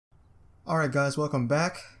Alright guys, welcome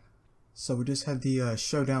back. So we just had the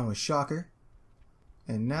showdown with Shocker.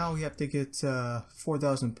 And now we have to get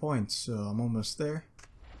 4,000 points, so I'm almost there.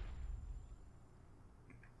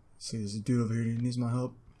 See, there's a dude over here who needs my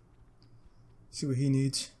help. See what he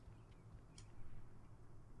needs.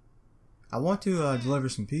 I want to deliver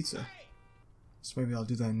some pizza. So maybe I'll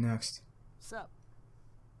do that next. What's up?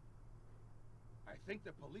 I think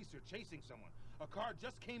the police are chasing someone. A car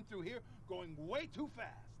just came through here going way too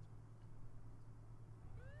fast.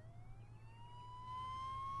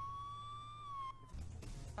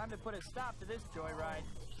 Time to put a stop to this joyride.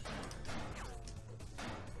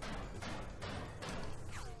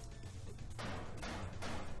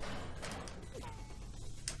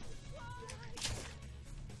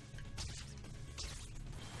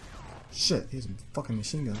 Shit, he's a fucking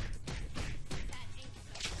machine gun.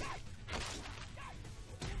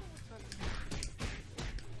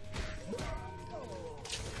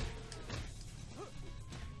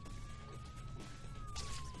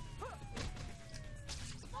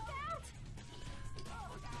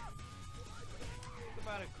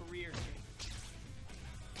 About a career change.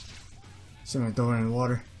 Someone throw it in the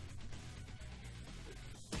water.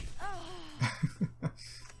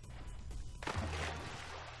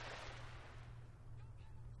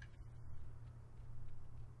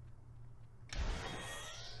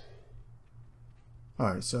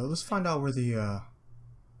 Alright, so let's find out where the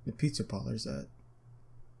pizza parlor's at.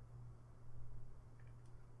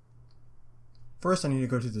 First I need to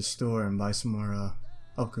go to the store and buy some more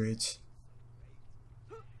upgrades.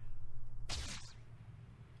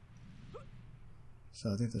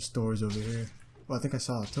 So I think the store is over here. Well, I think I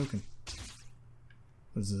saw a token.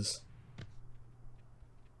 What is this?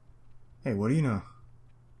 Hey, what do you know?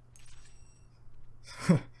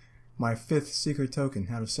 My 5th secret token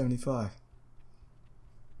out of 75.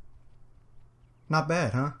 Not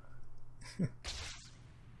bad, huh?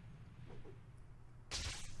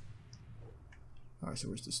 Alright, so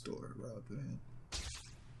where's the store? Right up ahead.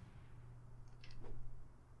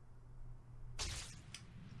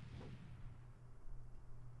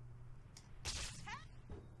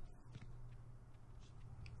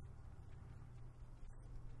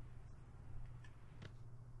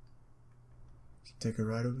 Take a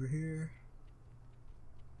ride over here.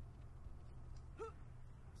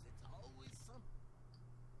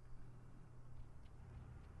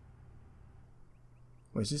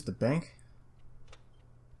 Wait, is this the bank?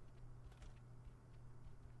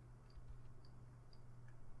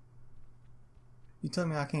 You tell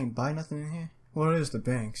me I can't buy nothing in here? Well, it is the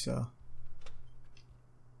bank, so.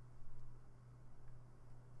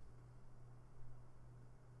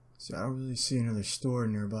 See, I don't really see another store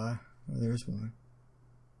nearby. Oh, there's one.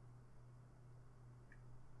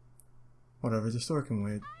 Whatever, the store can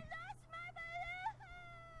wait.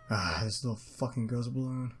 Ah, this little fucking girl's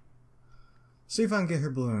balloon. See if I can get her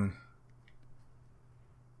balloon.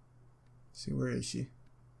 See, where is she?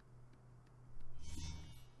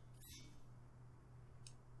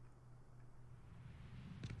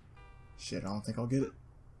 Shit, I don't think I'll get it.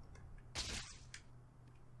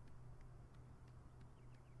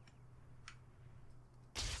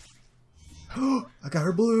 Oh, I got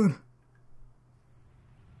her balloon.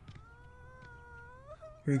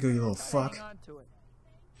 Here you go, you little fuck.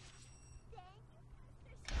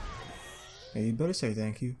 Hey, you better say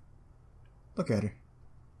thank you. Look at her.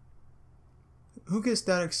 Who gets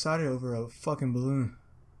that excited over a fucking balloon?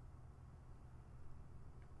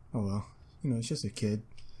 Oh well, you know, it's just a kid.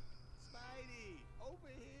 Spidey, over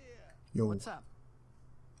here. Yo. What's up?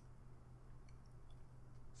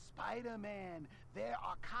 Spider-Man, there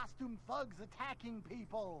are costume thugs attacking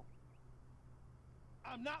people.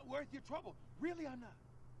 I'm not worth your trouble. Really, I'm not.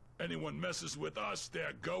 Anyone messes with us,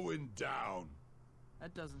 they're going down.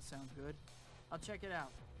 That doesn't sound good. I'll check it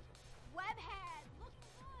out. Webhead, look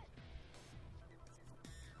good.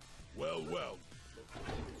 Well, well.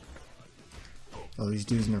 Oh, these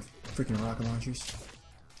dudes in their freaking rocket launchers.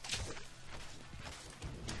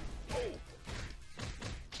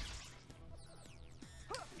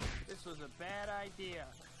 This was a bad idea.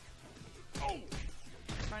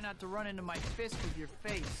 Try not to run into my fist with your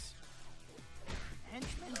face.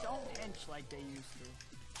 Henchmen don't hench like they used to.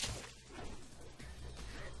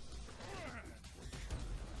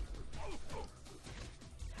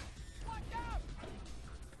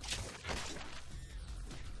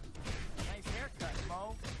 Nice haircut,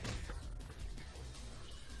 Mo.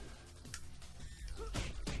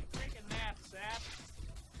 Take a nap, sap.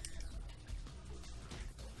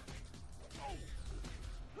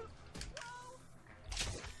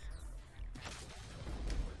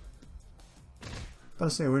 About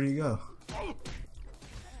to say, where do you go?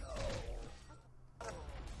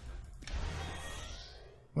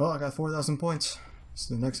 Well, I got 4,000 points.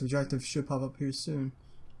 So the next objective should pop up here soon.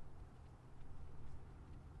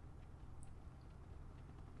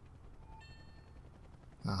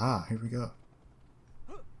 Aha, here we go.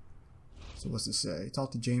 So what's it say?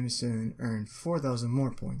 Talk to Jameson, earn 4,000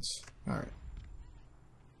 more points. Alright.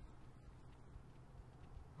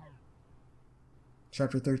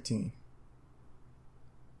 Chapter 13.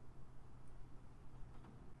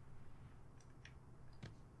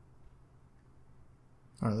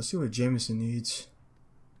 Alright, let's see what Jameson needs.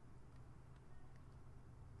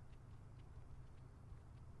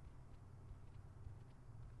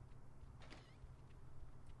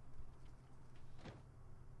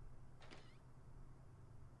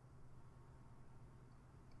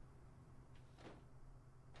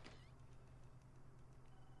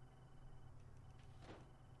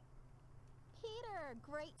 Peter,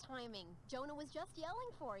 great timing. Jonah was just yelling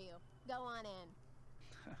for you. Go on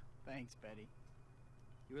in. Thanks, Betty.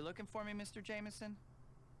 You were looking for me, Mr. Jameson?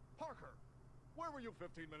 Parker, where were you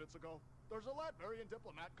 15 minutes ago? There's a Latvian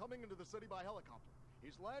diplomat coming into the city by helicopter.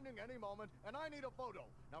 He's landing any moment, and I need a photo.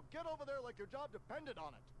 Now get over there like your job depended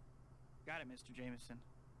on it. Got it, Mr. Jameson.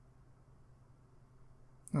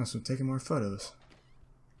 Oh, so taking more photos.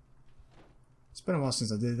 It's been a while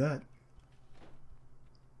since I did that.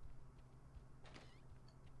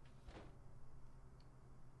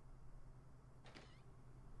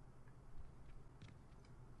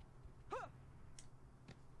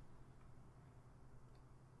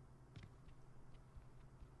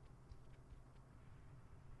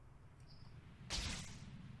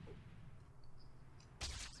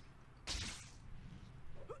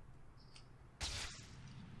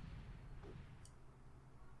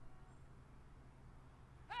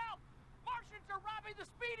 The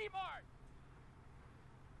Speedy Mart!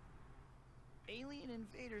 Alien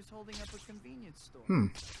invaders holding up a convenience store.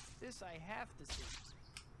 This I have to see.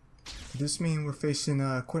 Does this mean we're facing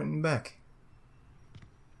Quentin Beck?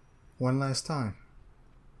 One last time.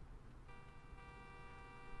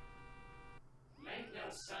 Make no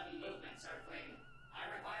sudden movements, Earthling. I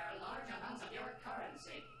require large amounts of your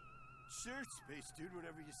currency. Sure, Space Dude,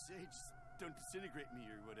 whatever you say. Just don't disintegrate me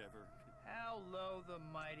or whatever. How low the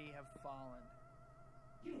mighty have fallen.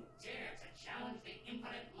 You dare to challenge the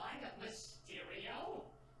infinite light of Mysterio?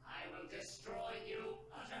 I will destroy you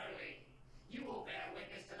utterly. You will bear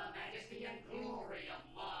witness to the majesty and glory of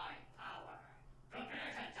my power.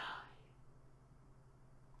 Prepare to die.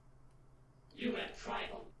 You have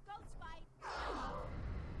trifled. Go, Spike.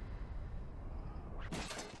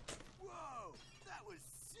 Whoa! That was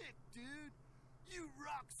sick, dude! You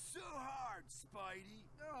rock so hard, Spidey!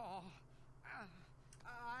 Oh,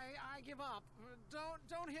 I give up.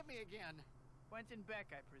 Don't hit me again. Quentin Beck,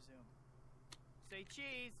 I presume. Say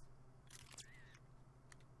cheese.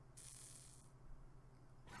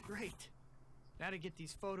 Great. Now to get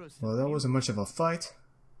these photos. Well, that wasn't much of a fight.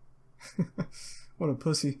 What a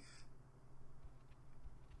pussy.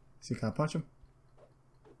 See, can I punch him?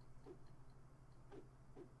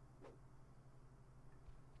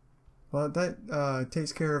 Well, that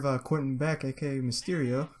takes care of Quentin Beck, aka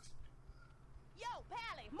Mysterio. Yo,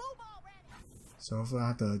 Pally, move already. So hopefully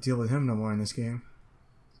I don't have to deal with him no more in this game.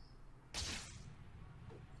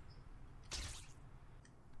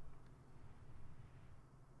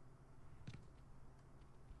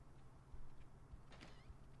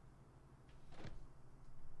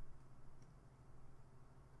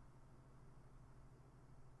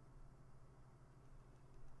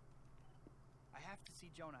 I have to see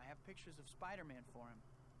Jonah. I have pictures of Spider-Man for him.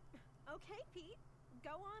 Okay, Pete, go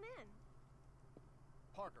on in.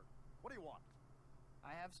 Parker, what do you want?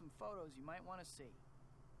 I have some photos you might want to see.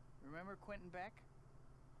 Remember Quentin Beck?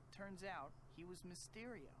 Turns out he was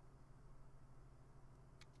Mysterio.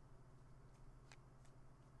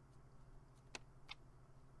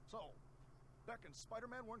 So, Beck and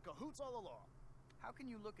Spider-Man were in cahoots all along. How can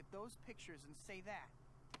you look at those pictures and say that?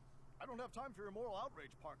 I don't have time for your moral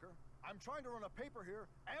outrage, Parker. I'm trying to run a paper here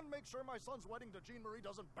and make sure my son's wedding to Jean Marie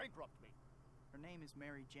doesn't bankrupt me. Her name is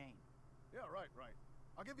Mary Jane. Yeah, right.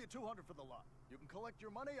 I'll give you $200 for the lot. You can collect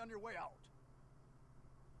your money on your way out.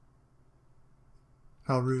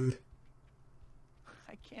 How rude.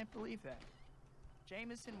 I can't believe that.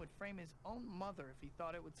 Jameson would frame his own mother if he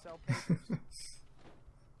thought it would sell papers.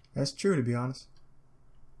 That's true, to be honest.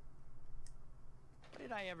 What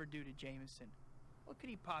did I ever do to Jameson? What could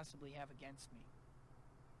he possibly have against me?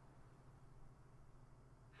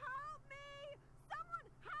 Help me! Someone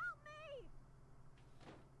help me!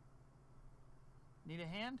 Need a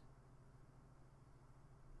hand?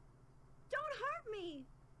 Don't hurt me!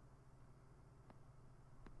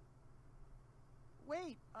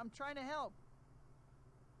 Wait, I'm trying to help.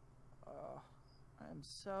 I'm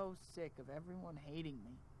so sick of everyone hating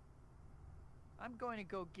me. I'm going to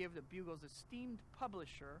go give the Bugle's esteemed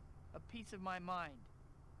publisher a piece of my mind.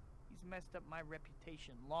 He's messed up my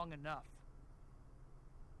reputation long enough.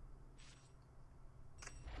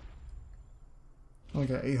 Only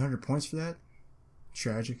got 800 points for that?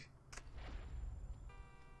 Tragic.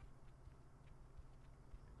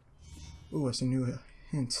 Ooh, that's a new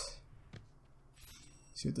hint.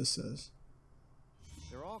 See what this says.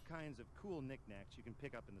 There are all kinds of cool knickknacks you can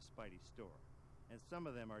pick up in the Spidey store. And some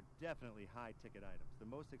of them are definitely high-ticket items. The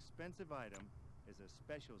most expensive item is a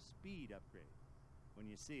special speed upgrade. When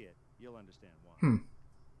you see it, you'll understand why.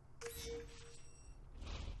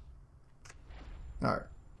 Alright,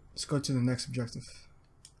 let's go to the next objective.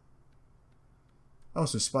 Oh,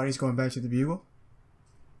 so Spidey's going back to the Bugle?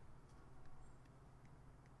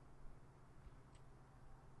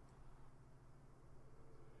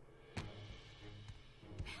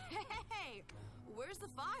 Hey, where's the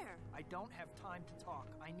fire? I don't have time to talk.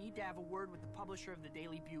 I need to have a word with the publisher of the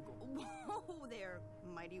Daily Bugle. Whoa there,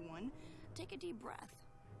 mighty one. Take a deep breath.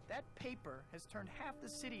 That paper has turned half the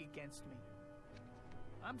city against me.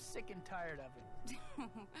 I'm sick and tired of it.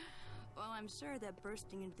 Well, I'm sure that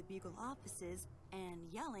bursting into the Bugle offices and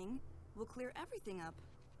yelling will clear everything up.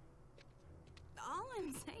 All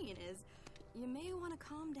I'm saying is, you may want to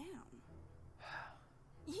calm down.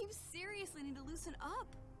 You seriously need to loosen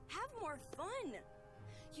up. Have more fun.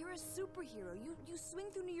 You're a superhero. You swing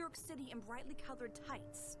through New York City in brightly colored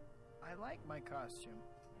tights. I like my costume.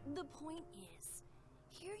 The point is,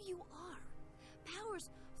 here you are. Powers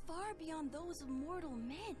far beyond those of mortal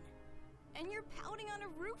men. And you're pouting on a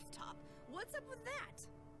rooftop. What's up with that?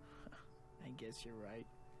 I guess you're right.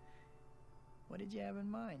 What did you have in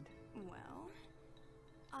mind? Well,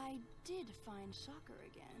 I did find Shocker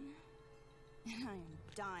again. And I am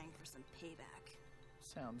dying for some payback.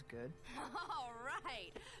 Sounds good. All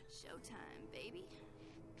right. Showtime, baby.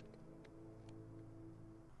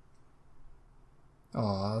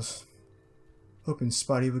 Aw, I was hoping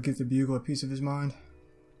Spidey would give the Bugle a piece of his mind.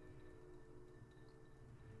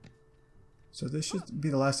 So this should be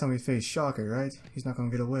the last time we face Shocker, right? He's not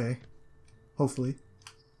gonna get away. Hopefully.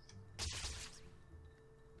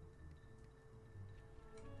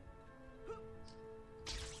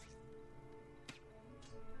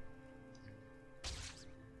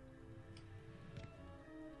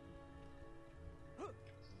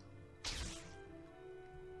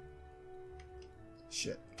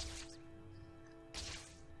 Shit.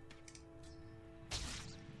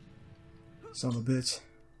 Son of a bitch.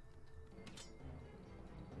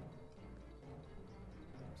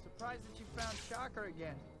 Surprised that you found Shocker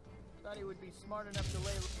again. Thought he would be smart enough to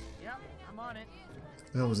lay... Yep, I'm on it.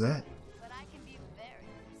 The hell was that? But I can be very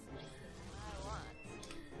persuasive if I want.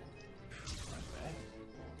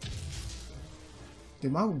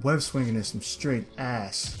 Dude, my web swinging is some straight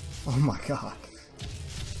ass. Oh my god.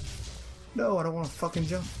 No, I don't want to fucking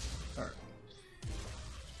jump. Alright.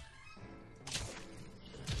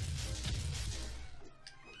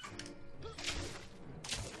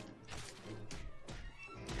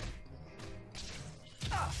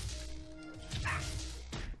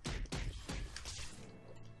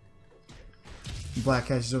 Black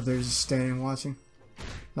Cat is over there just standing watching.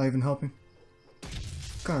 Not even helping.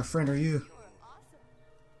 What kind of friend are you?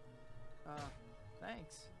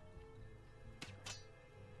 Thanks.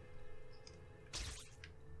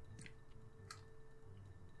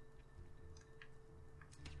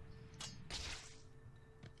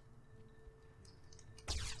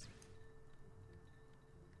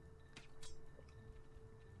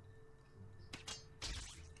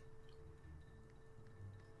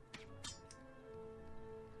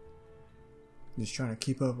 Just trying to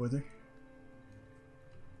keep up with her.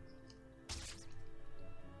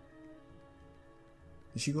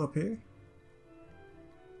 Did she go up here?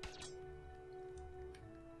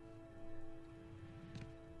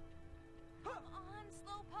 Come on,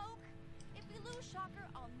 Slowpoke. If we lose Shocker,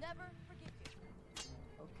 I'll never forgive you.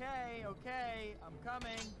 Okay, okay, I'm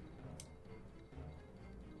coming.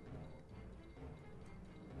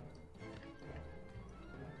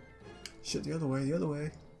 Shit, the other way, the other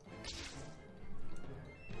way.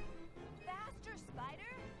 Faster,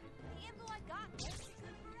 Spider. The info I got won't be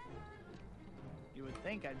good forever. You would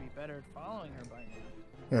think I'd be better at following her by now.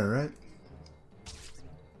 Yeah, right.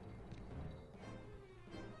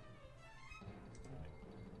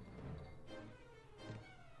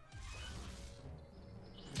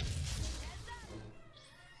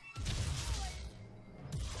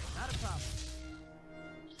 Not a problem.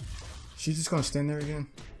 She's just gonna stand there again?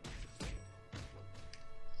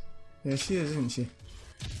 Yeah, she is, isn't she?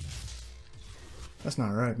 That's not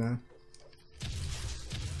right, man.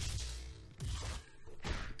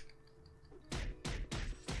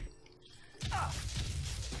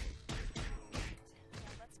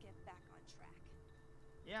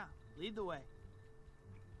 Yeah, lead the way.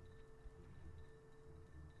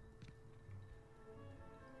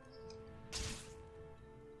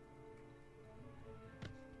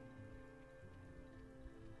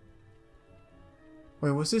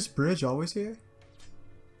 Wait, was this bridge always here?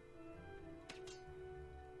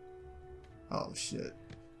 Oh shit.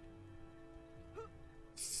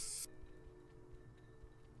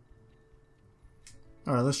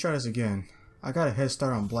 Alright, let's try this again. I got a head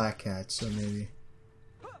start on Black Cat, so maybe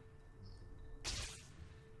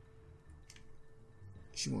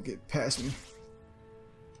she won't get past me.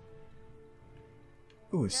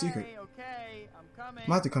 Ooh, a secret. Okay, I'm coming. I'm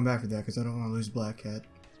gonna have to come back for that because I don't want to lose Black Cat.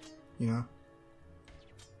 You know?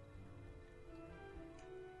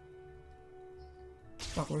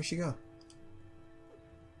 Fuck, where'd she go?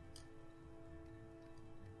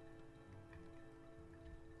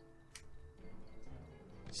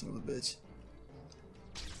 Son of a bitch.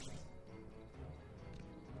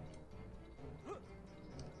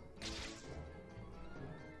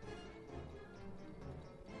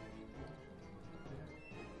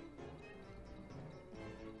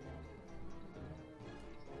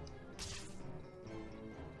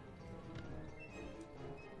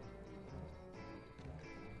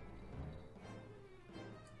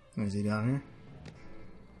 Is he down here?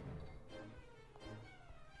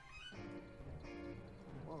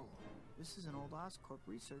 Whoa, this is an old Oscorp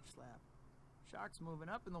research lab. Shock's moving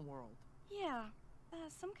up in the world. Yeah,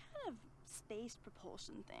 some kind of space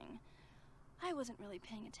propulsion thing. I wasn't really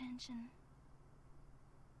paying attention.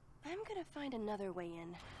 I'm gonna find another way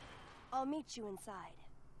in. I'll meet you inside.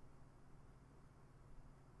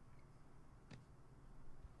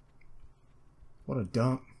 What a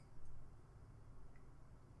dump.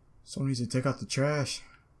 Someone needs to take out the trash.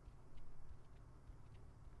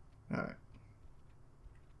 Alright.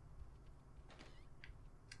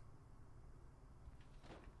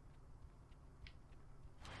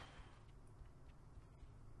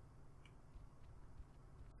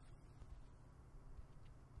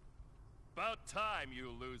 About time you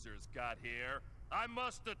losers got here. I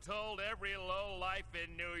must have told every lowlife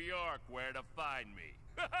in New York where to find me.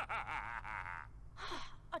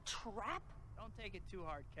 A trap? Don't take it too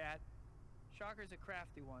hard, Cat. Shocker's a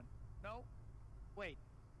crafty one. No? Wait,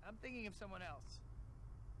 I'm thinking of someone else.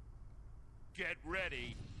 Get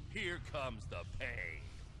ready. Here comes the pain.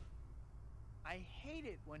 I hate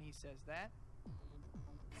it when he says that.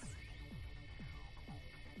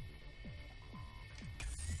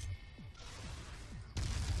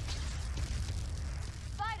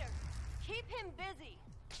 Spider, keep him busy.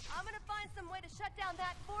 I'm gonna find some way to shut down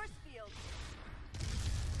that force field.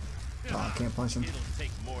 Oh, I can't punch him. It'll take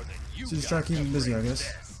more than you So just try to keep him busy, I guess.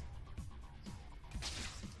 This.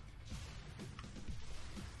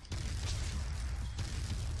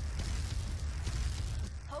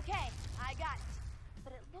 Okay, I got it.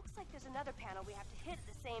 But it looks like there's another panel we have to hit at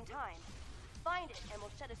the same time. Find it, and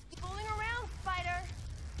we'll shut us fooling around, Spider.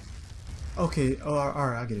 Okay, oh,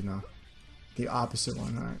 alright, I get it now. The opposite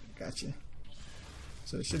one, alright, gotcha.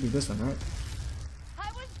 So it should be this one, right?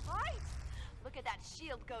 I was right. Look at that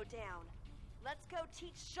shield go down. Let's go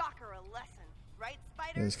teach Shocker a lesson. Right,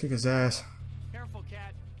 Spider? Yeah, let's kick his ass. Careful,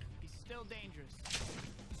 Cat. He's still dangerous.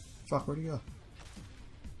 Fuck, where'd he go?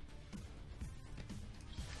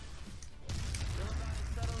 Still about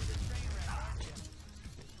as subtle as a train wreck, aren't you?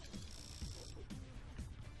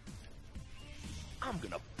 I'm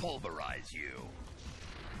gonna pulverize you.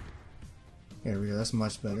 There we go, that's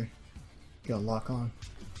much better. Get a lock on.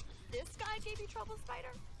 This guy gave you trouble,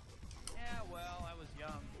 Spider? Yeah, well, I was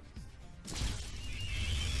young.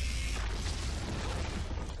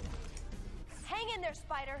 Hang in there,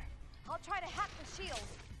 Spider. I'll try to hack the shield.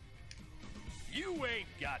 You ain't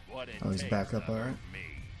got what it Oh, he's takes back up, to hurt alright. me.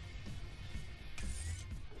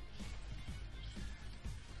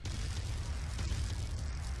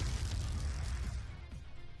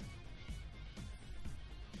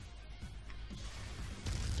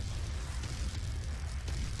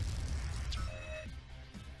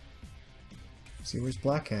 See, where's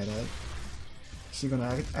Black Cat at? Is she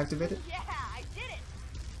gonna activate it? Yeah, I did it.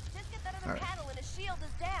 Just get that other Alright. panel and his shield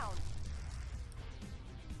is down.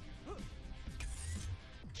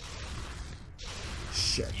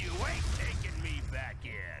 Shit. You ain't taking me back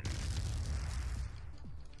in.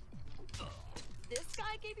 This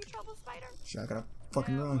guy gave you trouble, Spider? Shit, I gotta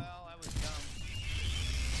fucking Yeah, run. well, I was young.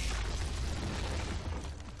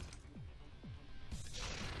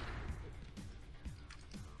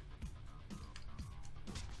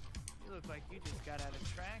 You look like you just got out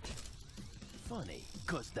of traction. Funny,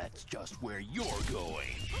 'cause that's just where you're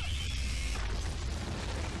going.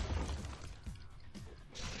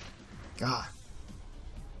 God.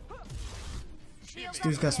 shields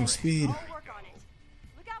Dude's got some speed. I'll work on it.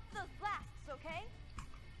 Look out for those blasts, okay?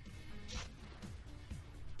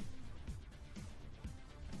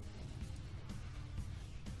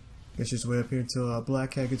 Guess just wait up here until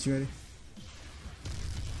Black Cat gets ready.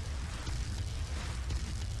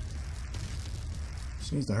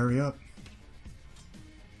 She needs to hurry up.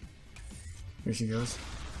 Here she goes.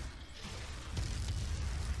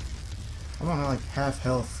 I'm on like half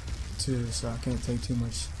health too, so I can't take too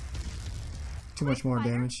much more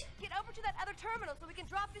damage. Get over to that other terminal so we can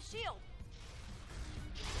drop the shield.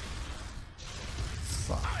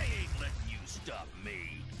 Fuck. I ain't letting you stop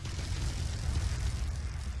me.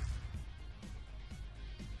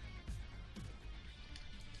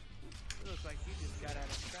 Looks like you just got out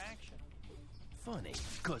of traction. Funny,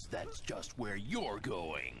 'cause that's just where you're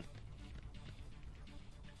going.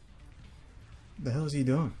 The hell is he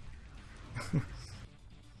doing? It'd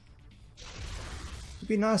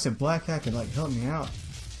be nice if Black Cat could like help me out,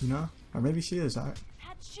 you know? Or maybe she is. That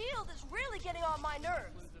shield is really getting on my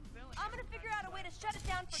nerves. I'm gonna figure out a way to shut it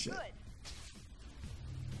down for Shit. good.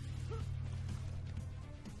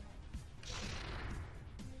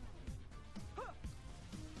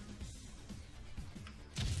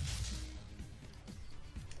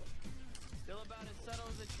 Still about as subtle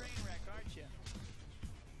as a train wreck, aren't you?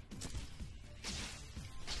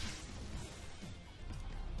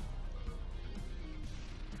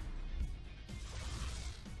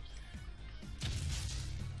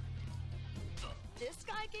 This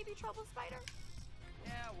guy gave you trouble, Spider?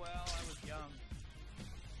 Yeah, well, I was young.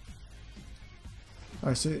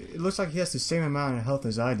 Alright, so it looks like he has the same amount of health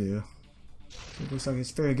as I do. So it looks like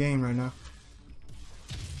it's fair game right now.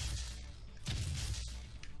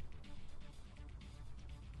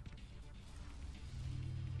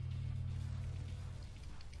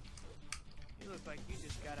 You look like you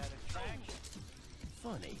just got out of traction.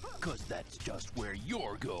 Funny, 'cause that's just where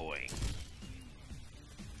you're going.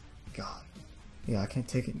 God. Yeah, I can't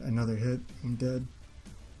take it. Another hit. I'm dead.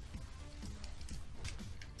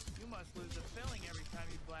 You must lose a filling every time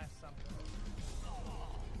you blast something.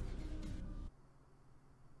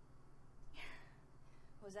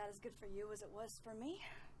 Was that as good for you as it was for me?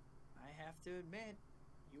 I have to admit,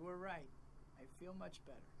 you were right. I feel much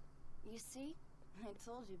better. You see? I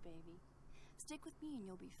told you, baby. Stick with me and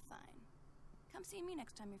you'll be fine. Come see me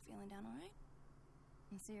next time you're feeling down, alright?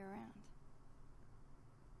 And see you around.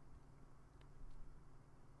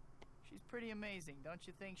 She's pretty amazing, don't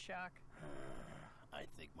you think, Shock? I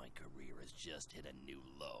think my career has just hit a new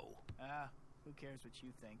low. Ah, who cares what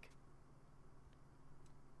you think?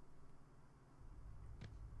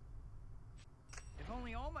 If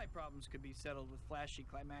only all my problems could be settled with flashy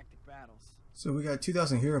climactic battles. So we got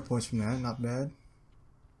 2,000 hero points from that. Not bad.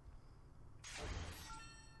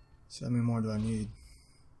 So how many more do I need?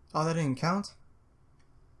 Oh, that didn't count?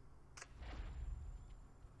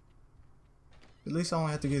 At least I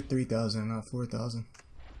only have to get 3,000, not 4,000.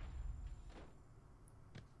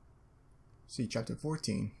 See, chapter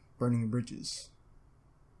 14, Burning Bridges.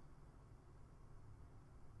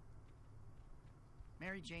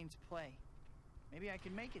 Mary Jane's play. Maybe I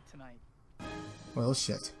can make it tonight. Well,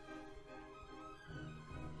 shit.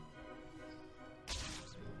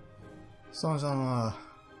 As long as I don't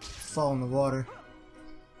fall in the water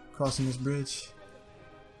crossing this bridge.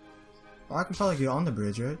 Or I can probably get on the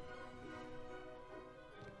bridge, right?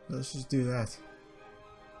 Let's just do that.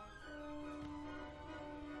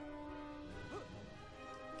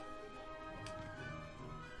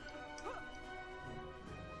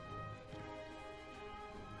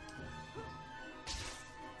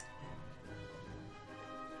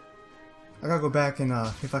 I gotta go back and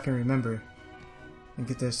if I can remember and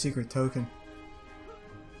get that secret token.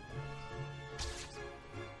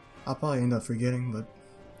 I'll probably end up forgetting, but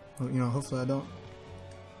you know, hopefully I don't.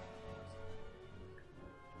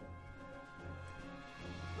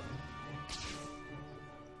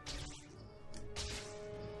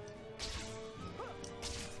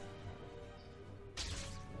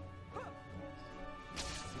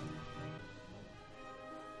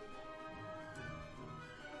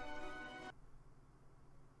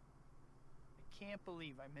 I can't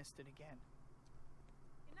believe I missed it again.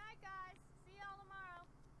 Good night, guys. See y'all tomorrow.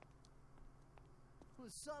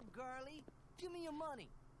 What's up, girlie? Give me your money.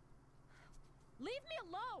 Leave me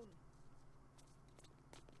alone.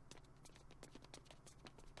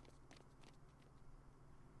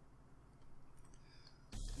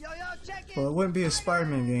 Yo, check it. Well, it wouldn't be a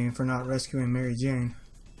Spider-Man game for not rescuing Mary Jane.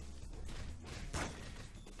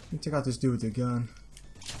 Let me take out this dude with the gun.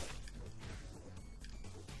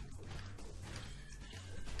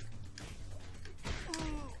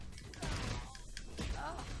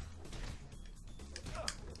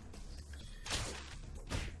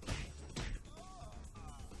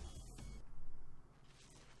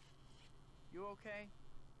 okay?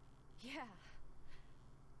 Yeah.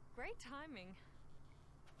 Great timing.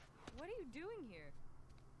 What are you doing here?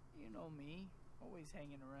 You know me, always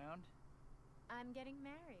hanging around. I'm getting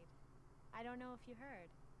married. I don't know if you heard.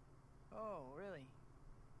 Oh, really?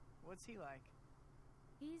 What's he like?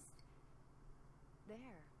 He's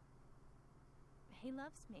there. He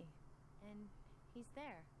loves me, and he's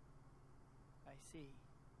there. I see.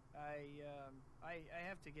 I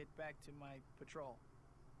have to get back to my patrol.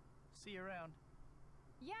 See you around.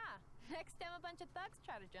 Yeah, next time a bunch of thugs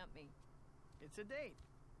try to jump me. It's a date.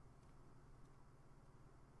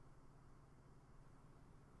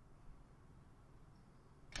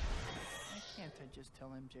 Why can't I just tell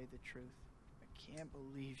MJ the truth? I can't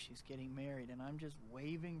believe she's getting married and I'm just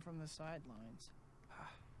waving from the sidelines.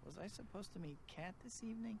 Was I supposed to meet Kat this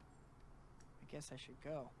evening? I guess I should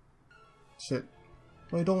go. Shit.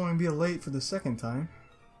 Well, you don't want to be late for the second time.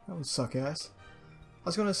 That would suck ass. I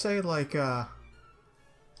was gonna say, like,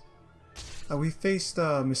 we faced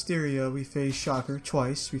Mysterio, we faced Shocker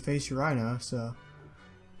twice, we faced Urina, so...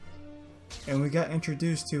 And we got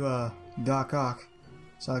introduced to Doc Ock.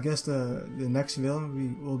 So I guess the next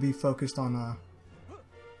villain will be focused on, I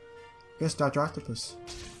guess, Dr. Octopus.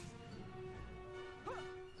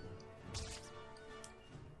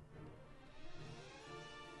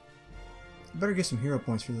 Better get some hero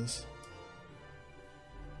points for this.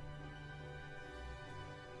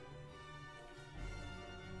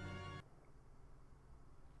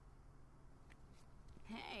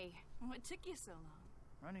 Hey, what took you so long?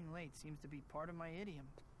 Running late seems to be part of my idiom.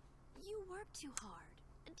 You work too hard.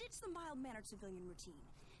 Ditch the mild-mannered civilian routine.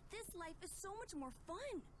 This life is so much more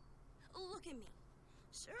fun. Look at me.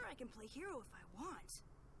 Sure, I can play hero if I want.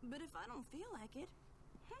 But if I don't feel like it...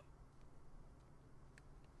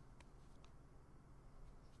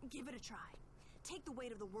 Give it a try. Take the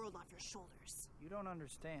weight of the world off your shoulders. You don't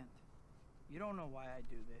understand. You don't know why I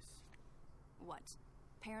do this. What?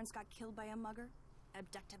 Parents got killed by a mugger?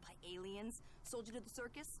 Abducted by aliens? Sold you to the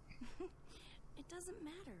circus? It doesn't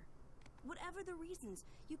matter. Whatever the reasons,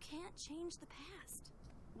 you can't change the past.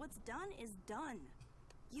 What's done is done.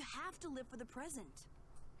 You have to live for the present.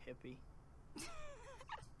 Hippie.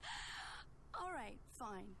 Alright,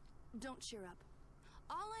 fine. Don't cheer up.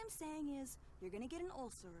 All I'm saying is, you're gonna get an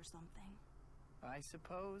ulcer or something. I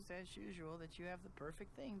suppose, as usual, that you have the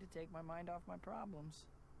perfect thing to take my mind off my problems.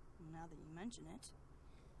 Now that you mention it,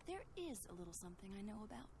 there is a little something I know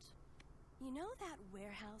about. You know that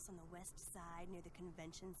warehouse on the west side near the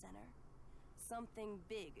convention center? Something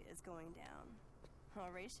big is going down.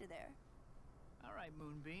 I'll race you there. All right,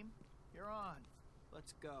 Moonbeam. You're on.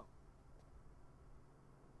 Let's go.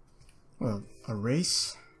 Well, a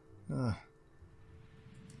race?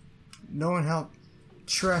 Knowing how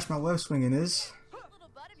trash my web swinging is,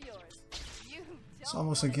 it's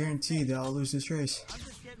almost a guarantee that I'll lose this race. I'm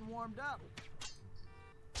just getting warmed up.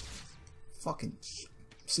 Fucking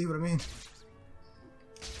see what I mean?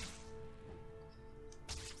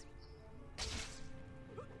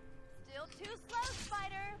 Still too slow,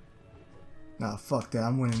 Spider. Nah, fuck that.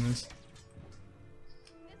 I'm winning this.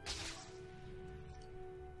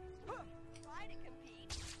 Try to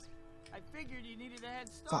compete. I figured you needed a head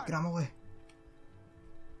start. Fuck, get out of my way.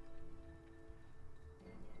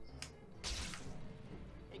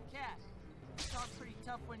 Hey, Kat. You talk pretty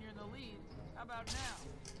tough when you're in the lead. How about now?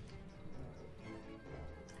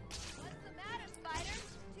 What's the matter, Spider?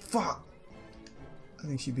 Fuck! I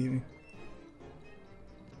think she beat me.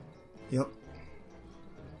 Yep.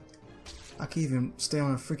 I can't even stay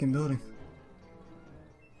on a freaking building.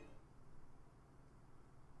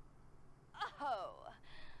 Oh,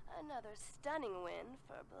 another stunning win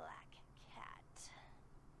for Black Cat.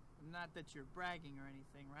 Not that you're bragging or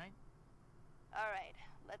anything, right? All right,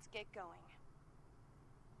 let's get going.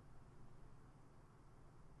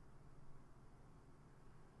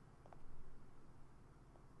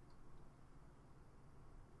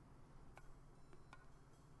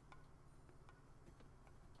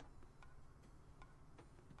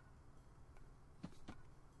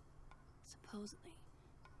 Supposedly,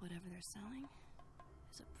 whatever they're selling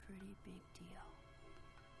is a pretty big deal.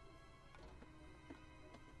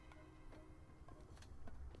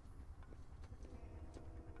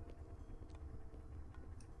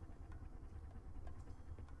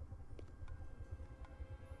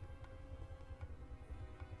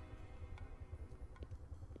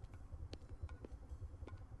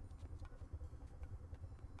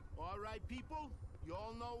 All right, people, you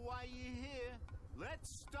all know why you're here. Let's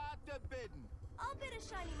start the bidding. I'll bid a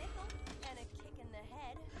shiny nickel and a kick in the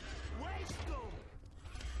head. Waste them!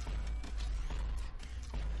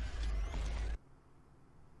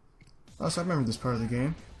 Oh, so I remember this part of the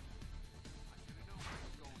game.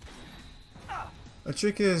 A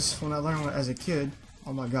trick is, when I learned as a kid,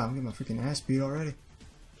 oh my god, I'm getting my freaking ass beat already,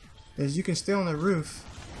 is you can stay on the roof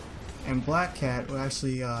and Black Cat will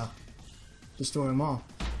actually destroy them all.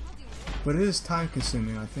 But it is time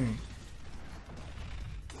consuming, I think.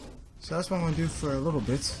 So that's what I'm going to do for a little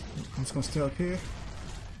bit. I'm just going to stay up here.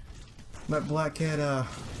 Let Black Cat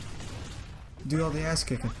do all the ass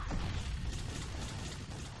kicking.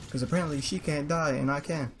 Because apparently she can't die and I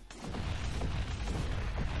can.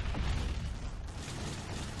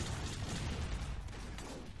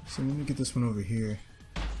 So let me get this one over here.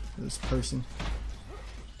 This person.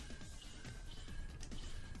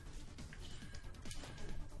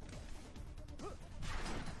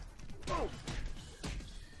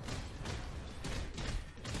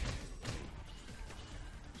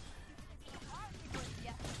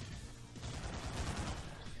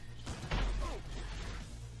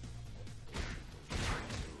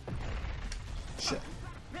 Shit.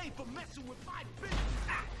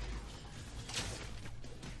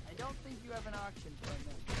 I don't think you have an auction for them.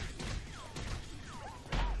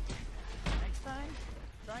 Next time,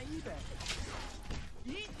 try eBay.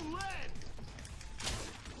 Eat lead!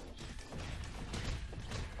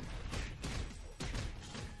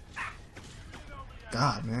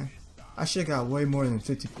 God, man. I should have got way more than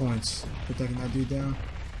 50 points for taking that dude down.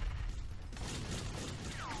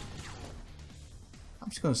 I'm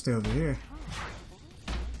just gonna stay over here.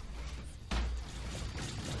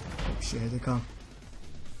 Oh shit, here they come.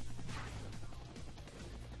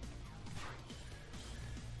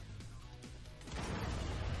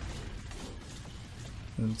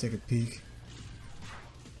 Let me take a peek.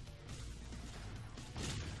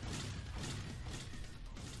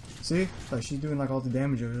 See? Like she's doing like all the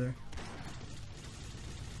damage over there.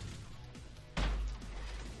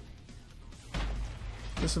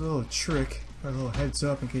 Just a little trick, or a little heads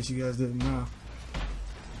up in case you guys didn't know.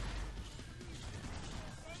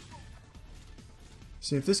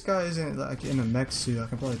 See, if this guy isn't like in a mech suit, I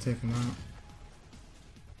can probably take him out.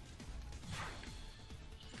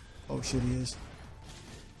 Oh shit, he is.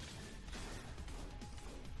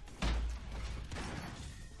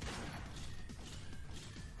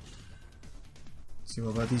 See,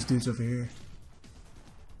 what about these dudes over here?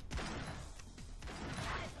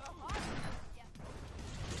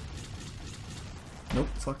 Nope,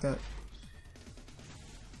 fuck that.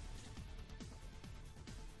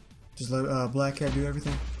 Just let Black Cat do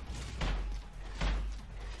everything.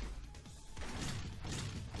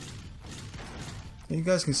 And you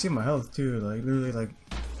guys can see my health too, like literally like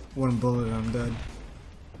one bullet and I'm dead.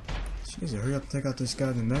 Jeez, hurry up and take out this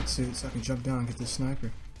guy in the mech suit so I can jump down and get this sniper.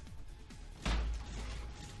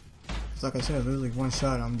 Like I said, literally one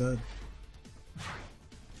shot, I'm dead.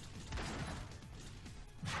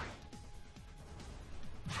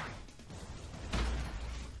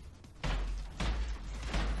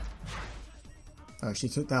 Alright, she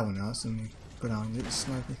took that one out, so let me go down and get the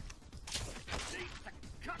sniper.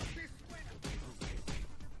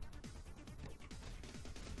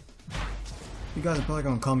 You guys are probably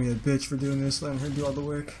gonna call me a bitch for doing this, letting her do all the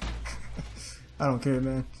work. I don't care,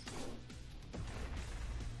 man.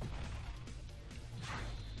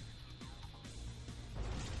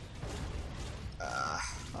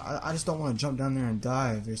 I just don't want to jump down there and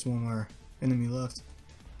die if there's one more enemy left.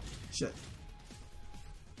 Shit.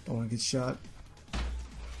 Don't want to get shot.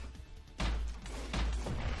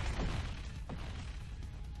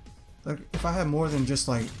 Like, if I had more than just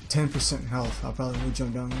like 10% health, I probably would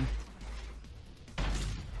jump down there.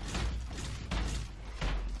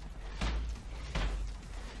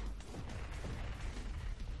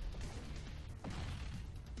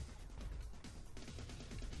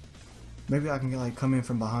 Maybe I can like come in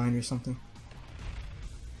from behind or something.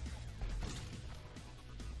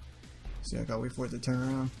 See, I gotta wait for it to turn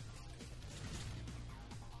around.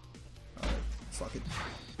 Alright, fuck it.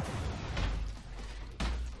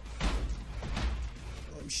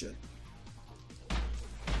 Oh shit.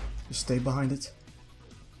 Just stay behind it.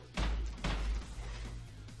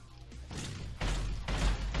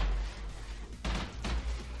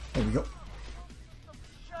 There we go.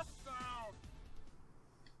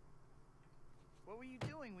 What were you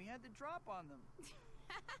doing? We had to drop on them.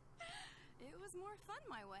 It was more fun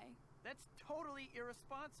my way. That's totally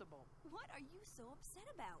irresponsible. What are you so upset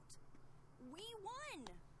about? We won!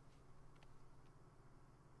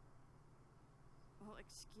 Well,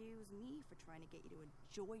 excuse me for trying to get you to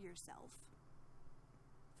enjoy yourself.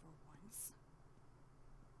 For once.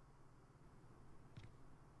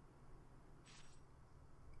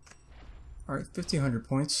 Alright, 1,500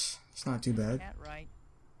 points. It's not too bad. Cat right.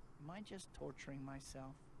 Am I just torturing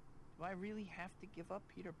myself? Do I really have to give up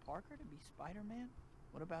Peter Parker to be Spider-Man?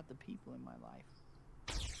 What about the people in my life?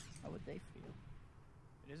 How would they feel?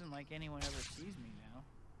 It isn't like anyone ever sees me now.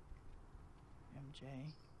 MJ,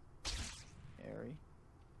 Harry,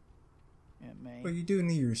 Aunt May. But you do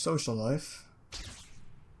need your social life.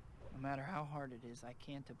 No matter how hard it is, I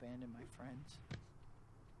can't abandon my friends.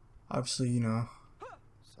 Obviously, you know,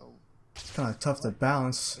 So it's kind of tough to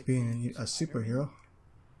balance being a superhero.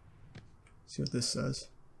 See what this says.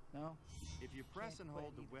 no, If you press Can't and quit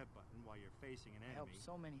hold the either. web button while you're facing an I help enemy,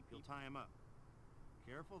 so many you'll people. tie him up.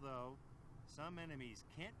 Careful though, some enemies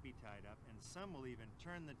can't be tied up, and some will even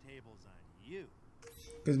turn the tables on you.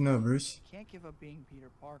 Good to know, Bruce. Can't give up being Peter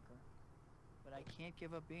Parker, but I can't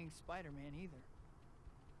give up being Spider-Man either.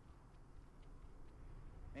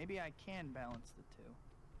 Maybe I can balance the two.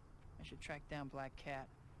 I should track down Black Cat.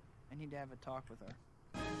 I need to have a talk with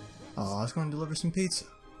her. Oh, I was going to deliver some pizza.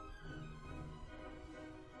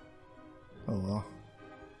 Oh well.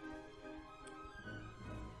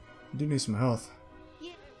 I do need some health.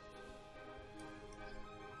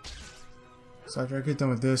 So after I get done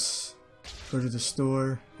with this, go to the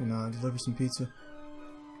store and deliver some pizza.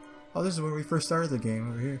 Oh, this is where we first started the game,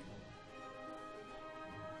 over here.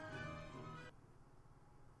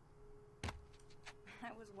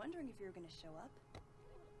 I was wondering if you were gonna show up.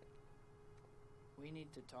 We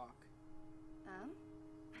need to talk.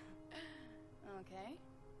 Okay.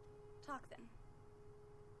 Talk then.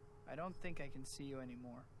 I don't think I can see you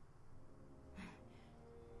anymore.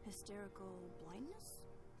 Hysterical blindness?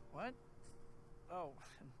 What? Oh,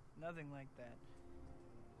 nothing like that.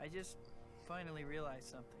 I just finally realized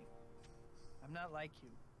something. I'm not like you.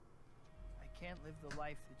 I can't live the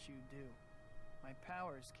life that you do. My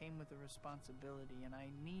powers came with a responsibility, and I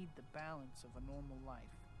need the balance of a normal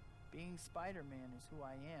life. Being Spider-Man is who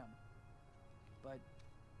I am. But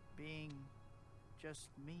being just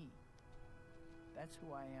me, that's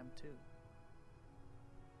who I am too.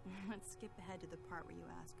 Let's skip ahead to the part where you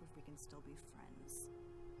ask if we can still be friends.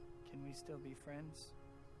 Can we still be friends?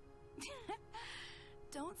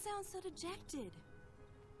 Don't sound so dejected.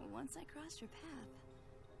 Once I cross your path,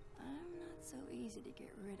 I'm not so easy to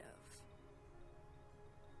get rid of.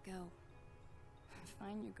 Go.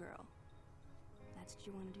 Find your girl. That's what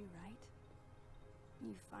you want to do, right?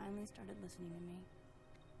 You finally started listening to me.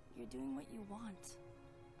 You're doing what you want.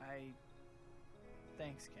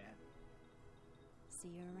 Thanks, Kat. See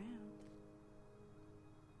you around.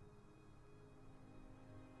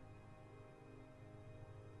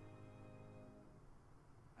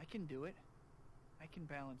 I can do it. I can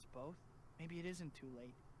balance both. Maybe it isn't too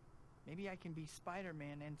late. Maybe I can be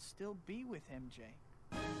Spider-Man and still be with MJ.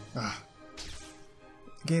 Ah.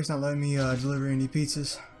 The game's not letting me deliver any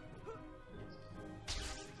pizzas.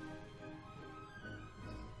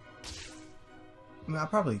 I mean, I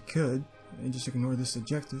probably could and just ignore this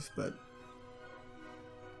objective, but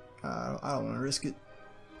I don't want to risk it.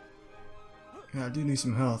 And I do need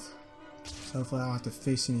some health, so hopefully I don't have to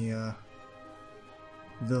face any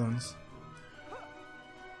villains,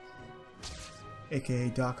 aka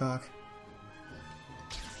Doc Ock.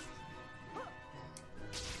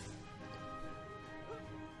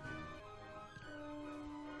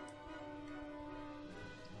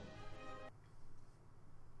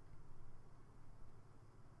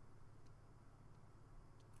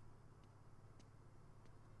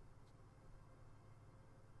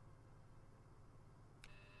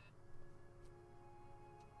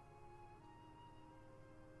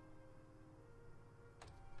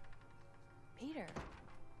 Peter.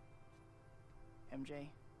 MJ,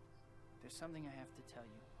 there's something I have to tell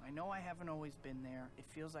you. I know I haven't always been there. It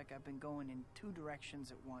feels like I've been going in two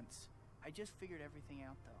directions at once. I just figured everything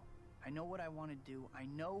out, though. I know what I want to do, I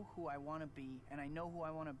know who I want to be, and I know who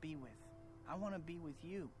I want to be with. I want to be with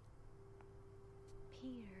you.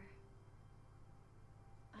 Peter.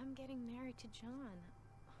 I'm getting married to John.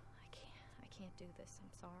 I can't do this.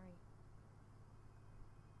 I'm sorry.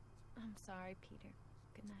 I'm sorry, Peter.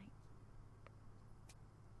 Good night.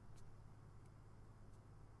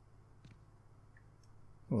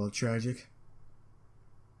 Well, tragic.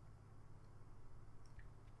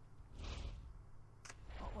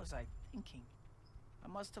 What was I thinking? I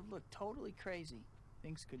must have looked totally crazy.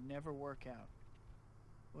 Things could never work out.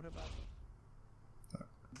 What about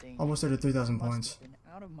danger? Almost at 3,000 Must points. have been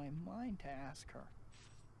out of my mind to ask her.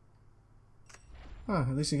 Huh,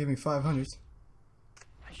 at least you gave me 500.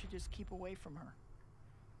 I should just keep away from her.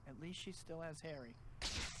 At least she still has Harry.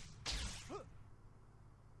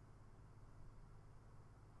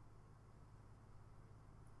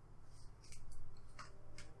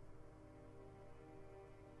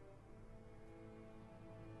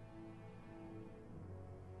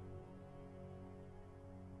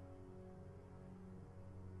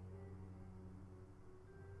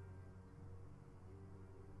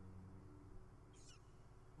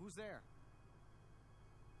 Who's there?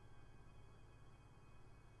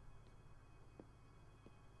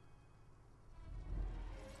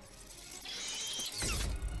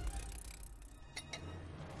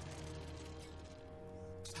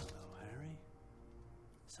 Hello, Harry.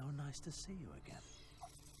 So nice to see you again.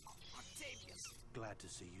 Octavius! Glad to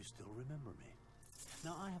see you still remember me.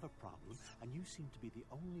 Now, I have a problem, and you seem to be the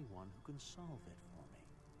only one who can solve it for me.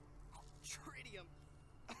 Oh, tritium!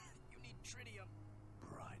 You need tritium.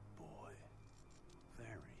 Bright boy.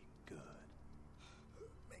 Very good.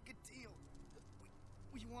 Make a deal.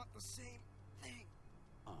 We want the same thing.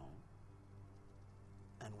 Oh?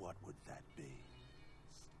 And what would that be?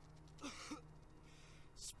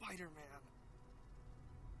 Spider-Man.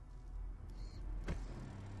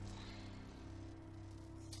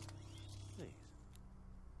 Please.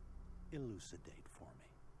 Elucidate for me.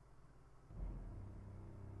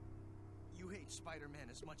 You hate Spider-Man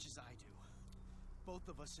as much as I do. Both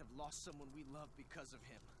of us have lost someone we love because of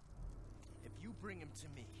him. If you bring him to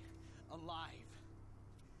me, alive,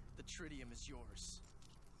 the tritium is yours.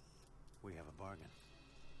 We have a bargain.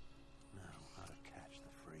 Now, how to catch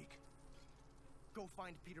the freak. Go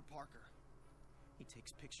find Peter Parker. He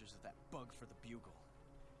takes pictures of that bug for the Bugle.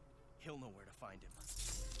 He'll know where to find him.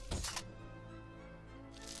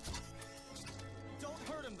 Don't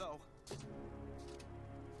hurt him, though!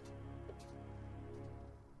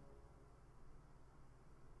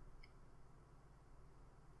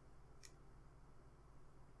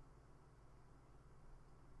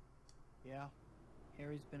 Yeah,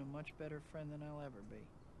 Harry's been a much better friend than I'll ever be.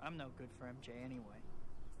 I'm no good for MJ anyway.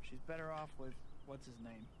 She's better off with, what's his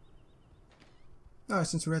name? Alright,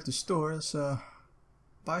 since we're at the store, let's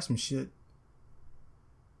buy some shit.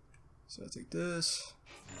 So I'll take this.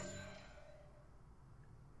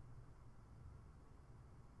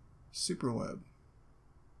 Super web.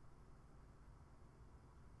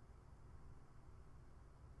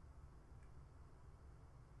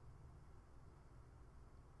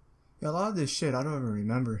 Yeah, a lot of this shit I don't even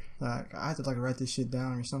remember. Like, I have to like write this shit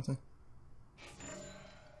down or something.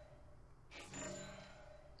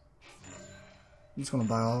 I'm just gonna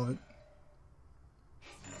buy all of it.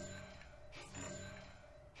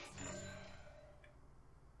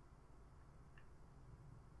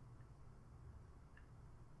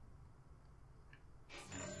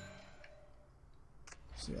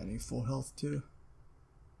 See, I need full health too.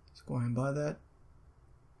 Let's go ahead and buy that.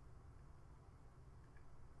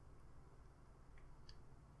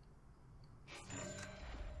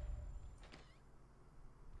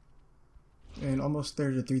 And almost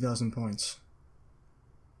there to 3,000 points.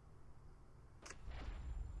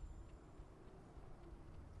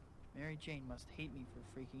 Mary Jane must hate me for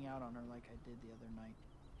freaking out on her like I did the other night.